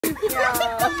I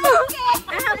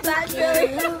have that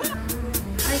feeling.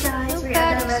 Hi guys, we're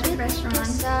at the Red restaurant.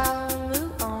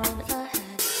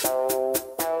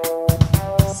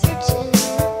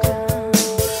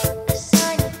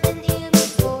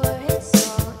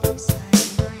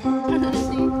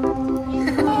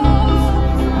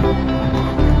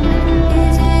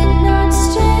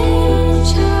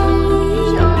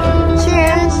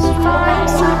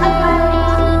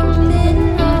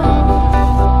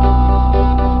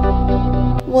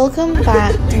 Welcome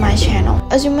back to my channel.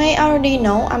 As you may already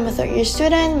know, I'm a third-year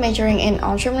student majoring in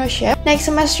entrepreneurship. Next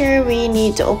semester, we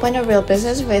need to open a real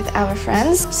business with our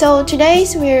friends. So today,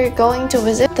 we're going to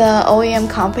visit the OEM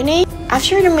company.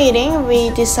 After the meeting, we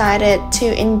decided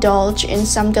to indulge in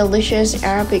some delicious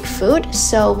Arabic food.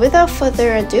 So without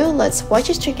further ado, let's watch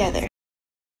it together.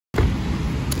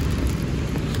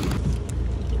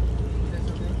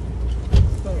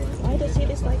 Why does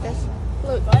it like this?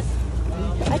 Look, what?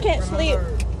 I can't sleep.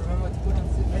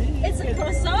 It's a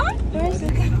croissant? Where is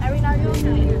it? Airin, are you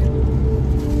okay?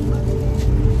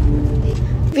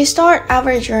 We start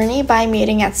our journey by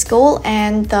meeting at school,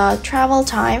 and the travel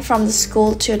time from the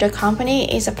school to the company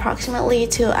is approximately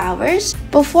 2 hours.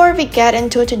 Before we get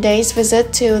into today's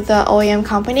visit to the OEM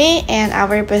company and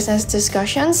our business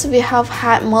discussions, we have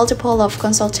had multiple of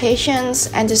consultations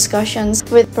and discussions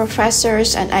with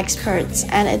professors and experts,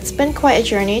 and it's been quite a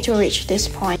journey to reach this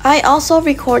point. I also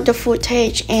record the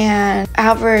footage and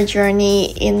our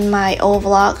journey in my old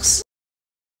vlogs.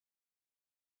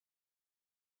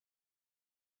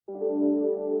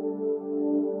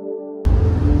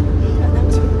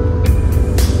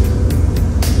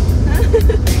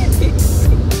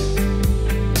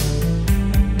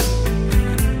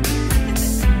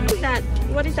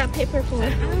 What is that paper for?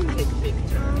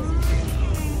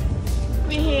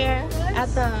 We're here at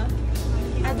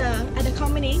the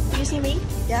company. Do you see me?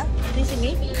 Yeah. Do you see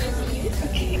me?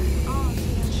 Okay.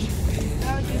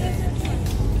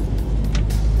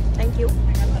 Thank you.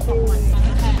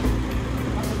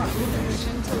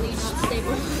 Mentally not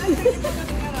stable.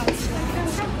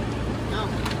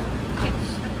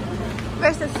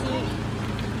 Where's the seat?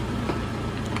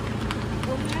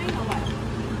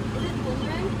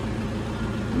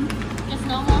 It's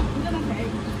normal.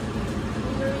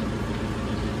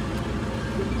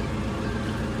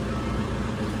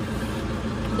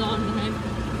 Done, right?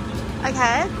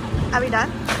 Okay. Are we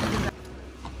done?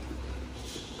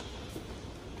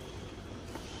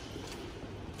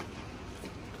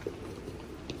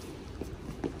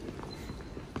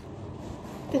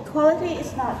 The quality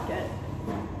is not good.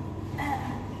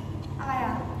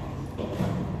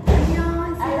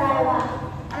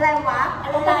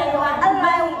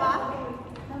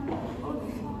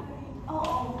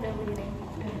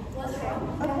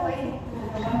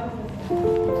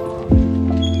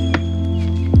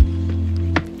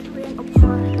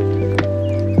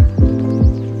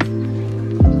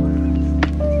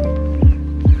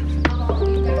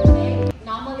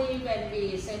 Normally, when we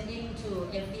sending to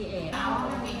FDA,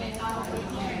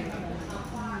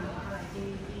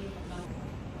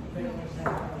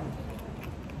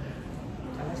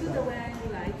 Choose the way you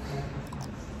like.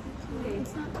 Okay,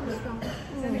 it's not too strong.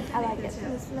 I like it.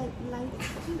 It's like light.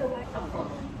 Choose the way.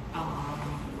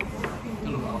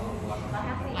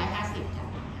 150ค่ะ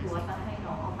หรือว่าจะให้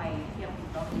น้องเอาไปเทียบกับ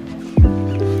ตัวอื่น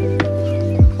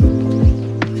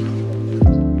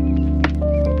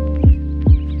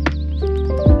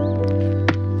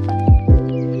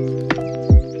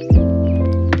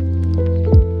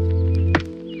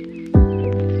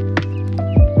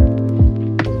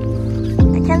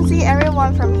I can see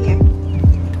everyone from here.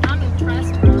 I'm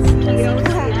impressed.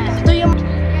 Do you?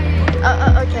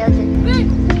 Okay. Wait,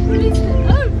 what is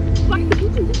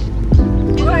it?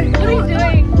 Oh, what are you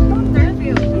doing?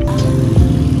 Interview.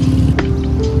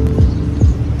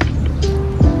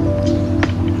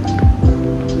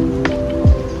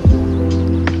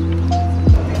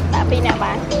 Tapi nào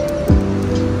bạn?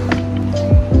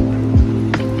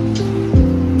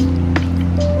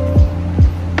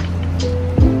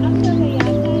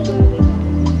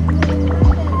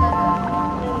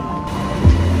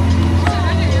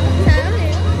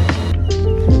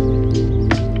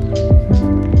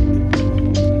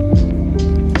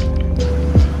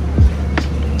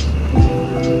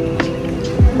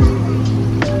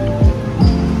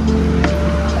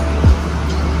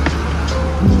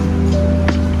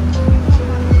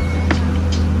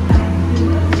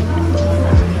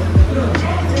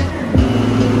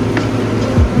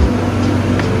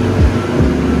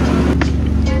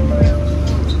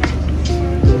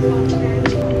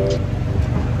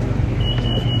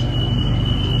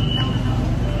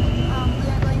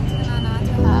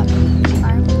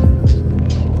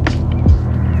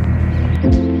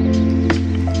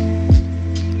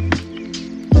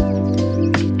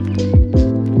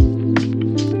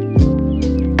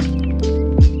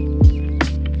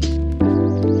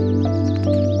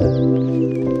 I've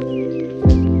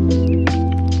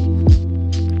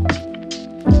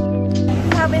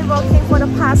been walking for the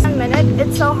past 1 minute.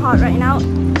 It's so hot right now.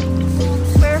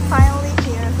 We're finally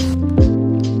here.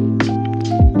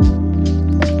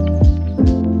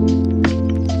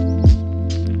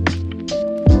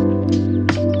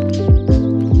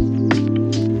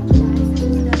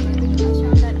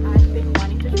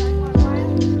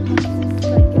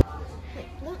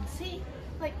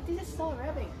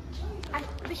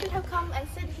 We should have come and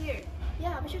sit here.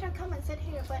 Yeah, we should have come and sit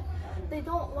here, but they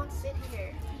don't want to sit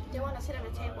here. They want to sit at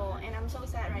the table, and I'm so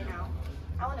sad right now.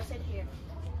 I want to sit here.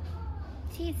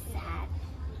 She's sad.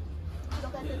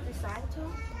 Look at the design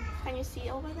too. Can you see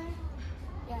over there?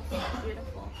 Yes, it's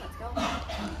beautiful. Let's go.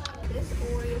 This,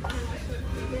 or you can just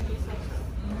sit this like.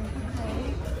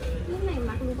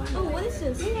 Okay. Oh, what is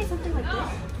this? Isn't there something like this?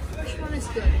 Which one is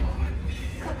good?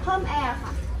 Palm air.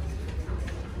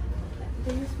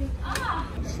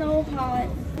 So hot.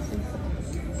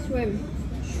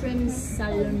 Shrimp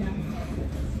salona.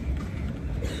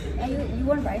 You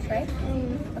want rice, right?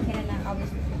 Okay, then I'll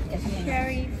just get something.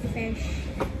 Cherry fish.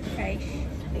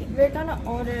 We're gonna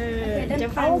order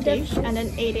different dish and then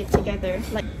eat it together.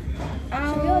 Like,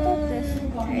 Should we order this?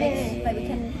 Okay. Like we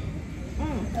can.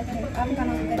 Okay, I'm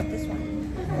gonna get this one.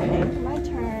 okay, my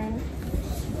turn.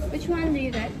 Which one do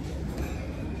you get?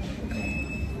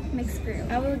 Mixed grill.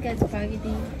 I will get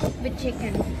spaghetti with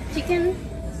chicken. Chicken?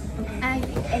 Okay.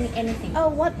 Anything. Oh,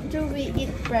 what do we eat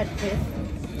bread with?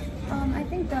 I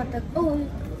think the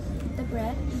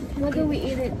bread. What do we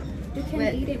eat it? You can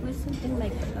eat it with something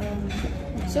like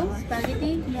Soup?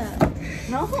 Spaghetti? Yeah.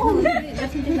 No.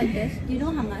 With something like this. Do you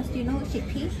know hummus? Do you know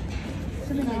chickpea?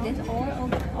 Something like this,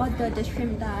 or the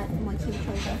shrimp that my team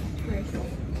showed us.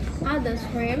 The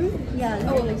shrimp? Yeah.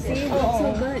 Like see, it's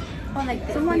so good. Oh, like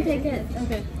someone take it.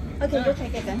 Okay. Okay, you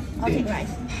take it then. I'll take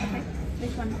rice. Okay.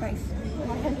 Which one rice?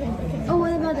 Oh,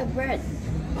 what about the bread?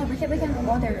 Oh, we can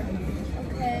order.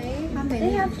 Okay.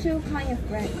 They have two kinds of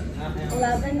bread.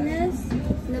 Lebanese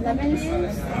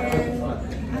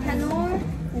and tandoor,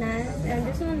 naan, and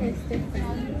this one is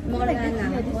different.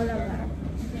 Morana.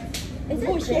 Is it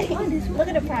big? Oh, this one. Look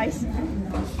at the price.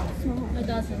 Small. It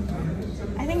doesn't.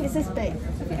 I think this is big.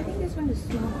 Okay, I think this one is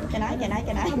small. Can I? We can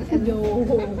ask.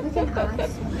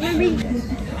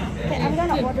 Okay, I'm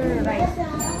gonna order rice.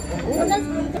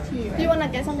 Do you wanna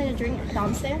get something to drink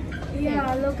downstairs?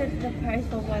 Yeah, look at the price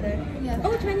for water. Yeah.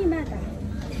 Oh, 20 baht.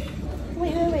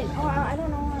 Wait. Oh, I don't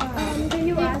know. Can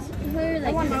you ask her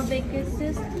like how big is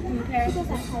this compared to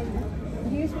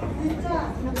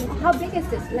how big is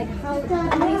this? Like how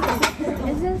big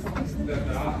is this?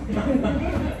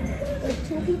 Like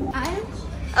 2 people?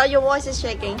 Oh, your voice is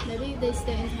shaking. Maybe they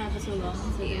stay in town for so long,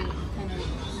 so yeah, kind of.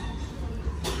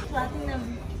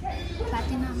 Platinum.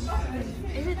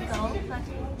 Is it gold?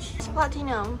 Platinum. It's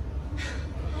platinum.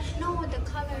 No, the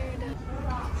color, the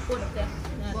wood there.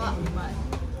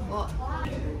 What?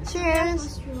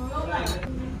 Cheers.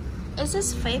 Is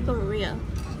this fake or real?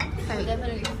 Fake.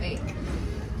 Definitely fake.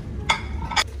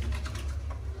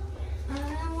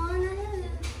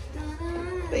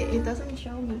 Wait, it doesn't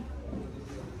show me.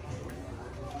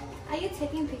 Are you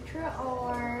taking picture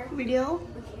or Video?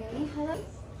 okay? Hello.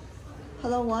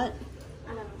 Hello, what? I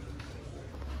don't know.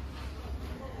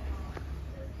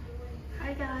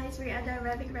 Hi guys, we're at the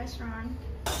Arabic restaurant.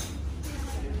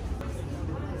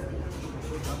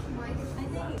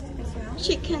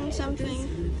 Chicken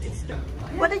something.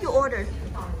 What did you order?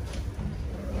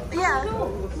 Yeah.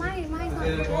 Mine's not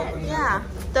good. Yeah.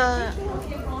 The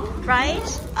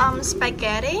rice,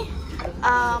 spaghetti,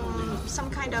 some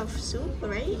kind of soup,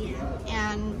 right?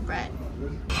 And bread.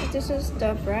 This is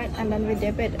the bread, and then we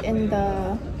dip it in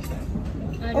the.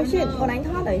 Oh shit! Còn anh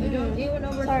thoát đấy.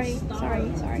 Sorry.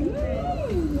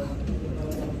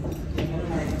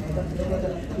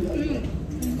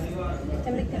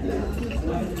 I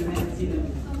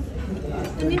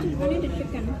need the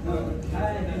chicken.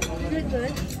 Is it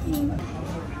good?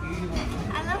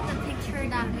 I love the picture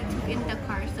that we took in the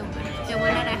car so much. The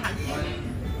one that I hugged.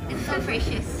 It's so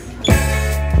precious.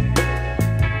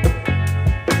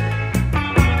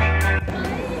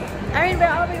 Airin,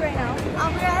 where are we right now?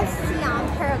 We're at Siam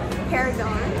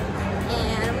Paragon,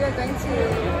 and we're going to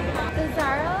the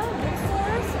Zara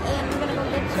bookstores, and we're gonna go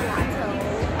get gelato.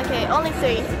 Okay, only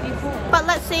 3. But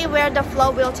let's see where the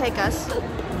flow will take us.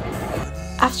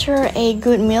 After a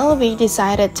good meal, we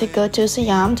decided to go to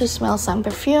Siam to smell some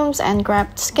perfumes and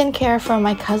grab skincare for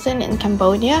my cousin in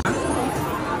Cambodia.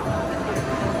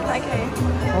 Okay.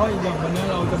 เพราะอีกอย่างวันนี้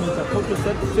เราจะมีจัดครบทุกเซ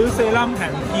ตซื้อเซรั่มแถ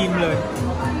มครีมเลย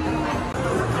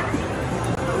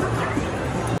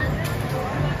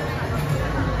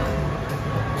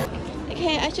Okay,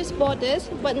 Okay, I just bought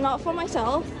this, but not for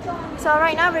myself. So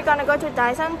right now we're gonna go to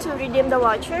Dyson to redeem the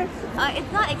voucher.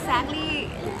 It's not exactly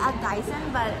at Dyson,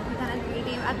 but we're gonna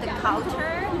redeem at the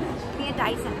counter near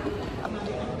Dyson.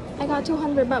 I got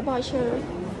 200 baht voucher,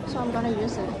 so I'm gonna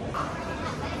use it.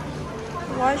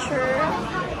 Voucher.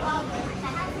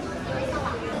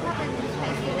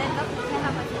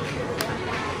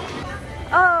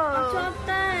 Oh.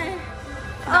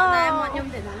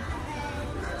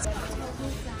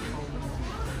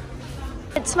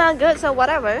 It smells good, so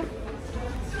whatever.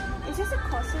 Is this a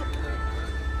corset?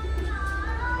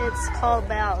 It's called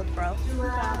belt, bro.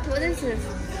 What is this?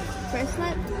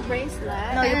 Bracelet?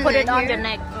 Bracelet? No, you put it on your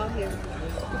neck. Oh, here.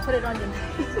 You put it on your neck.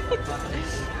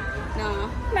 No.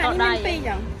 Not dying.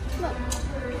 Look.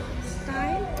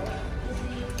 Style.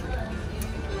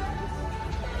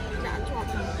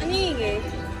 아니 이게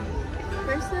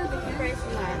bracelet.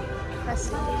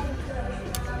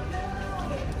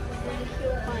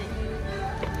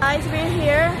 Guys, we're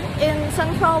here in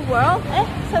Central World.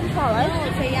 Central, right?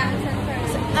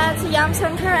 At Siam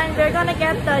Center, and we're gonna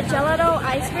get the gelato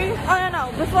ice cream. Oh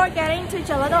no! Before getting to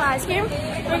gelato ice cream,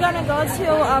 we're gonna go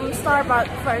to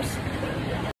Starbucks first.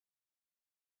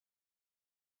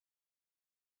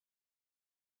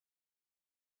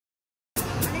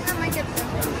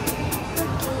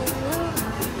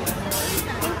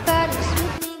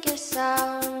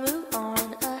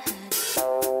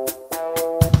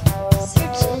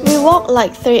 We walked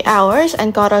like 3 hours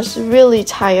and got us really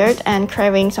tired and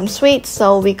craving some sweets,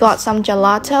 so we got some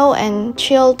gelato and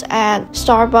chilled at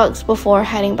Starbucks before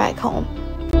heading back home.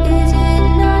 Is it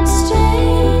not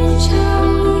strange how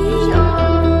we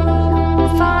all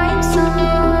find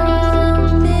something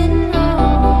wrong?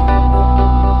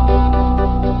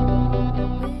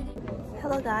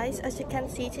 Hello guys, as you can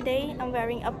see today, I'm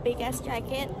wearing a big ass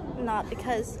jacket, not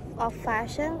because of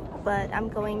fashion, but I'm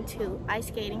going to ice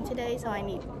skating today, so I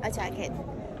need a jacket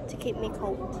to keep me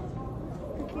cold.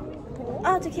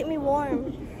 Oh, to keep me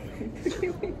warm.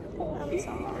 I'm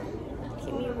sorry.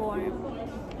 Keep me warm.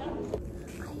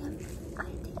 I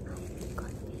think I'm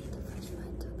gonna be the first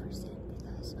one to present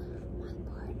because my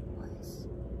part was,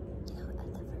 at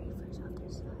the very first other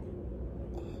slide,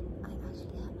 and I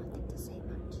actually had nothing to say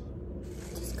much.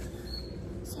 I'm just gonna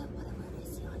say whatever I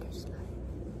see on the slide.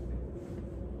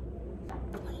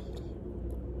 What are you doing?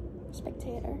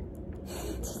 Spectator.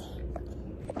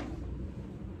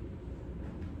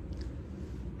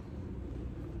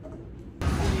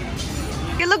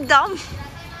 You look dumb.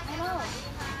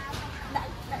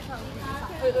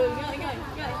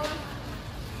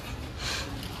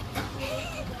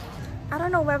 I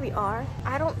don't know where we are.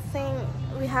 I don't think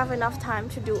we have enough time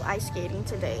to do ice skating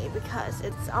today because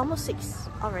it's almost 6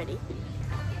 already.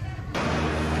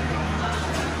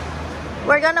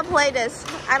 We're gonna play this.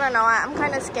 I don't know, I'm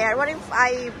kind of scared. What if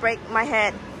I break my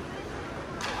head?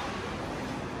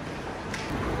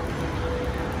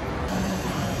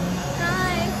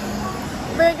 Hi.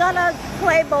 We're gonna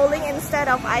play bowling instead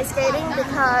of ice skating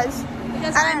because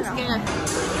I don't know. scared.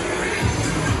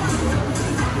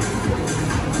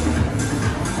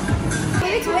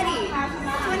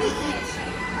 20 each.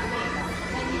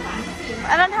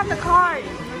 I don't have the card.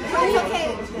 It's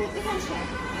okay. We can share.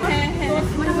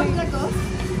 What about the ghost?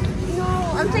 No,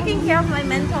 I'm taking care of my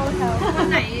mental health.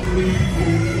 Nice.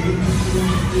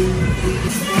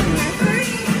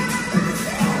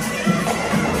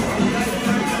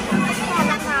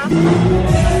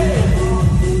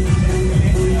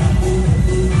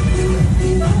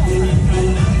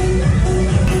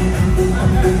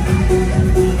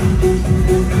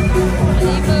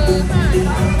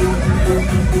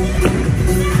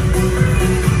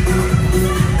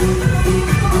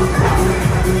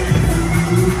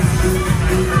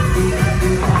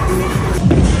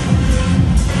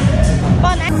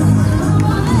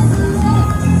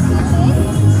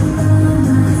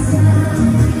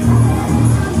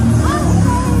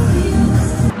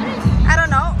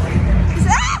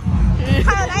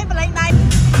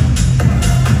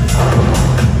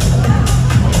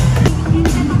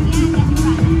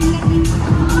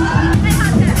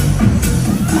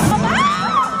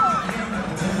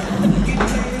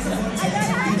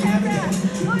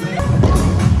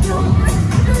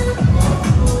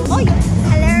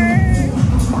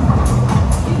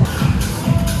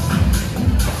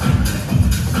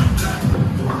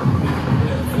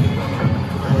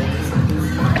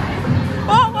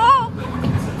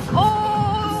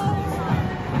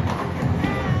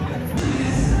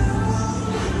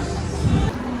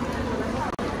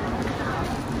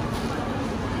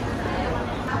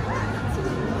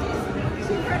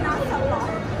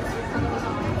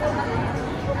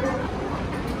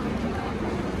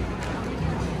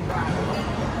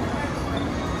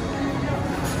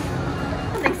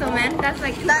 man. That's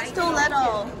like That's too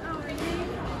little.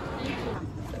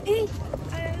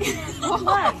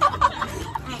 What?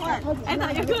 I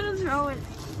thought you were gonna throw it.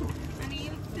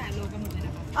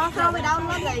 Oh, throw it down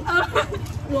luôn rồi.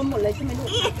 รวมหมดเลยใช่ไหมลูก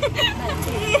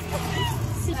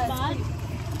10 บาท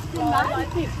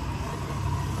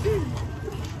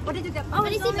What did you get? Oh,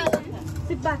 what did you get?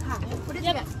 10 บาทค่ะ What did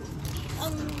you get?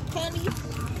 Candy.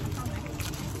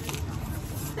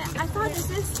 I thought this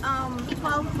is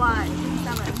 12 baht.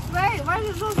 7. Wait, why is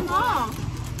it so small?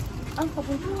 ขอบ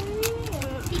คุณค่ะ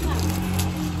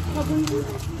ขอบคุณค่ะ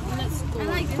I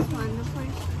like this one. The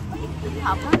first.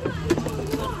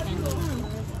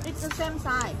 It's the same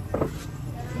size.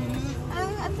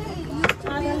 I think it used to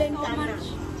be so much.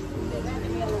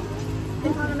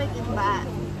 They want to make it bad.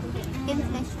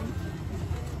 Inflation.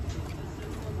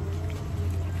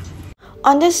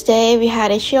 On this day, we had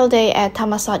a chill day at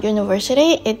Thammasat University.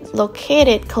 It's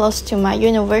located close to my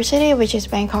university, which is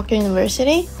Bangkok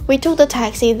University. We took the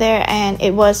taxi there and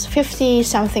it was 50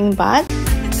 something baht.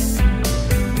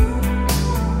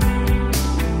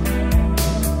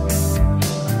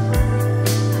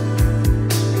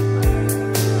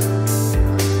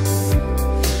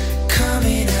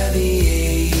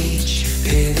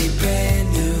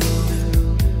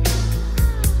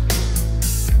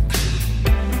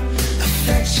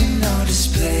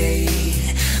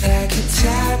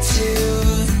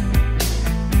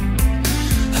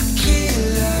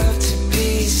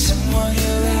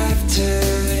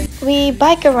 We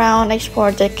biked around,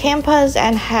 explored the campus,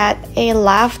 and had a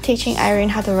laugh teaching Irene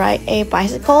how to ride a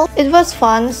bicycle. It was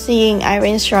fun seeing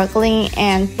Irene struggling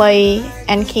and Bai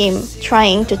and Kim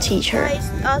trying to teach her.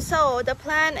 So the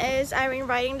plan is Irene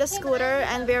riding the scooter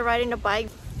and we're riding the bike.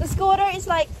 The scooter is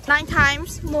like 9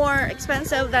 times more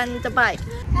expensive than the bike.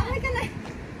 How am I gonna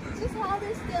just hold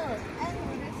it still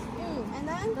and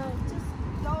then just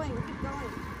going, keep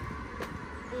going.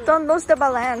 Don't lose the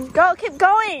balance. Go, keep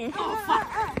going.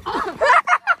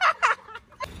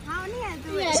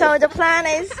 So the plan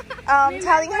is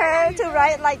telling her to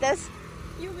ride like this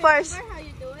first. How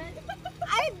you do it?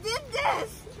 I did this.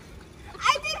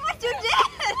 I did what you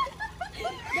did.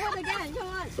 Do it again. Come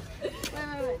on.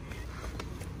 Wait.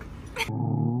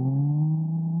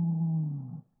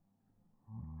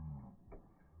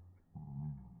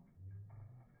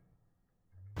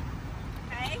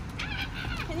 Okay.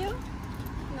 Can you?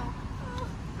 No.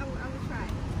 I will try.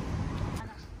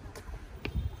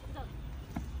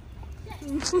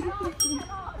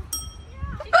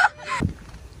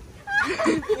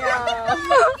 Yeah.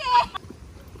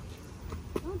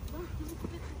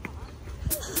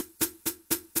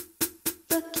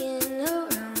 Looking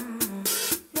around,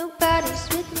 nobody's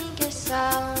with me, guess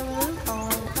I'll move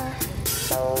on.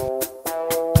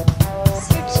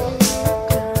 Searching the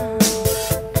ground,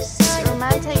 It's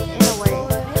romantic in a way.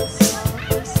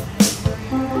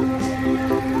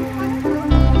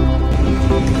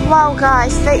 Wow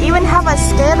guys, they even have a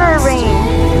skater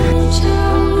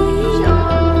ring.